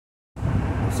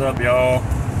What's up, y'all?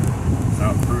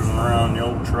 Out cruising around the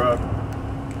old truck,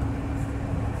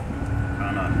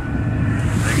 kind of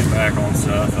thinking back on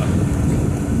stuff.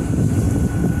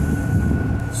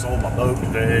 I sold my boat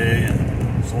today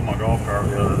and sold my golf cart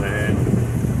the other day.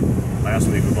 Last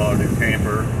week we bought a new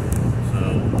camper, so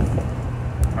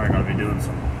probably going to be doing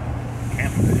some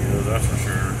camping videos, that's for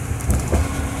sure.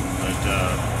 But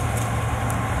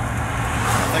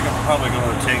I think I'm probably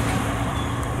going to take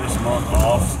this month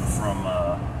off from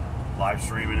live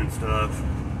streaming and stuff.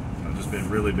 I've just been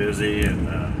really busy and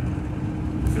I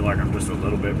feel like I'm just a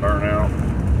little bit burnt out.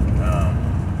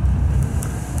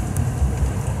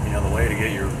 You know, the way to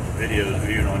get your videos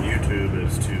viewed on YouTube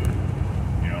is to,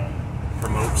 you know,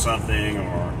 promote something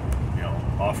or, you know,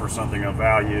 offer something of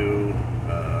value, you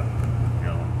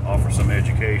know, offer some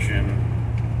education,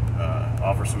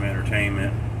 offer some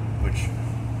entertainment, which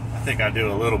I think I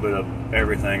do a little bit of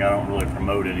everything. I don't really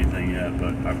promote anything yet,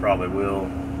 but I probably will.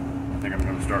 I think I'm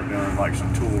going to start doing like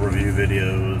some tool review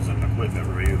videos and equipment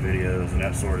review videos and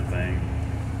that sort of thing.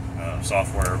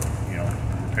 Software, you know,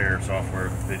 repair software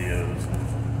videos.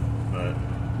 But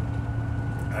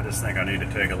I just think I need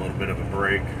to take a little bit of a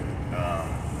break.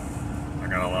 I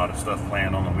got a lot of stuff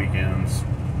planned on the weekends.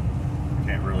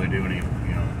 Can't really do any,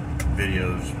 you know,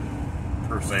 videos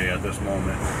per se at this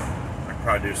moment. I could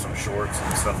probably do some shorts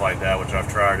and stuff like that, which I've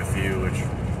tried a few, which,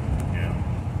 you know,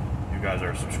 you guys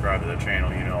are subscribed to the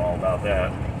channel, you know all about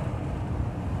that.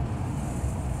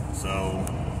 So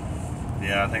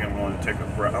yeah, I think I'm going to take a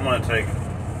break.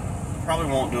 Probably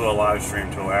won't do a live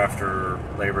stream till after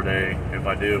Labor Day. If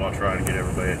I do, I'll try to get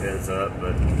everybody a heads up,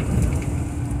 but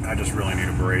I just really need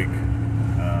a break.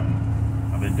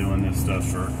 I've been doing this stuff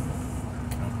for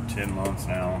 10 months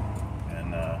now,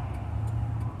 and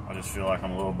I just feel like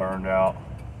I'm a little burned out.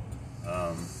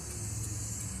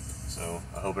 So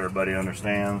I hope everybody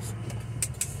understands.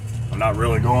 I'm not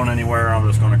really going anywhere. I'm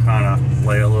just going to kind of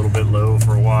lay a little bit low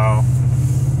for a while.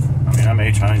 I mean, I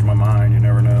may change my mind, you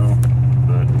never know,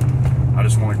 but I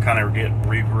just want to kind of get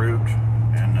regrouped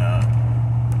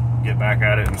and get back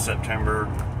at it in September,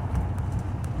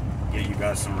 get you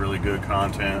guys some really good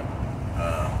content,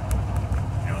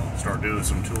 you know, start doing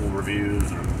some tool reviews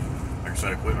and, like I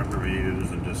said, equipment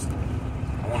reviews, and just,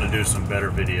 I want to do some better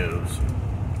videos.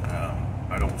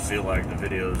 I don't feel like the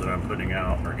videos that I'm putting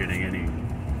out are getting any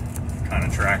kind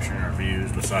of traction or views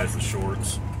besides the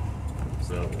shorts.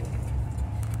 So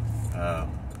I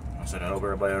said, I hope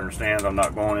everybody understands I'm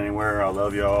not going anywhere. I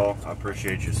love y'all. I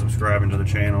appreciate you subscribing to the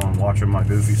channel and watching my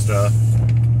goofy stuff.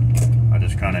 I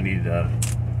just kind of need to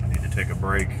take a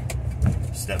break,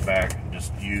 step back, and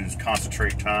just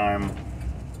concentrate time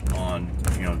on,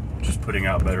 you know, just putting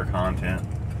out better content,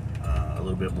 a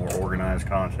little bit more organized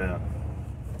content.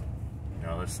 You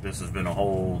know, this has been a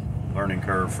whole learning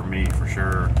curve for me, for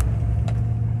sure.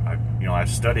 I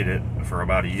studied it for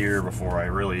about a year before I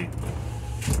really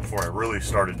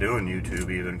started doing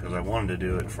YouTube, even, because I wanted to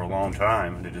do it for a long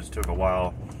time, and it just took a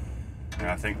while. And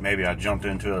I think maybe I jumped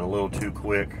into it a little too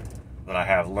quick, but I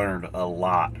have learned a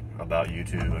lot about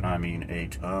YouTube, and I mean a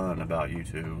ton about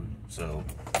YouTube. So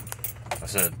I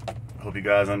said, I hope you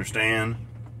guys understand.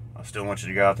 I still want you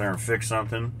to go out there and fix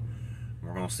something.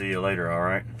 We're going to see you later, all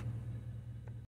right?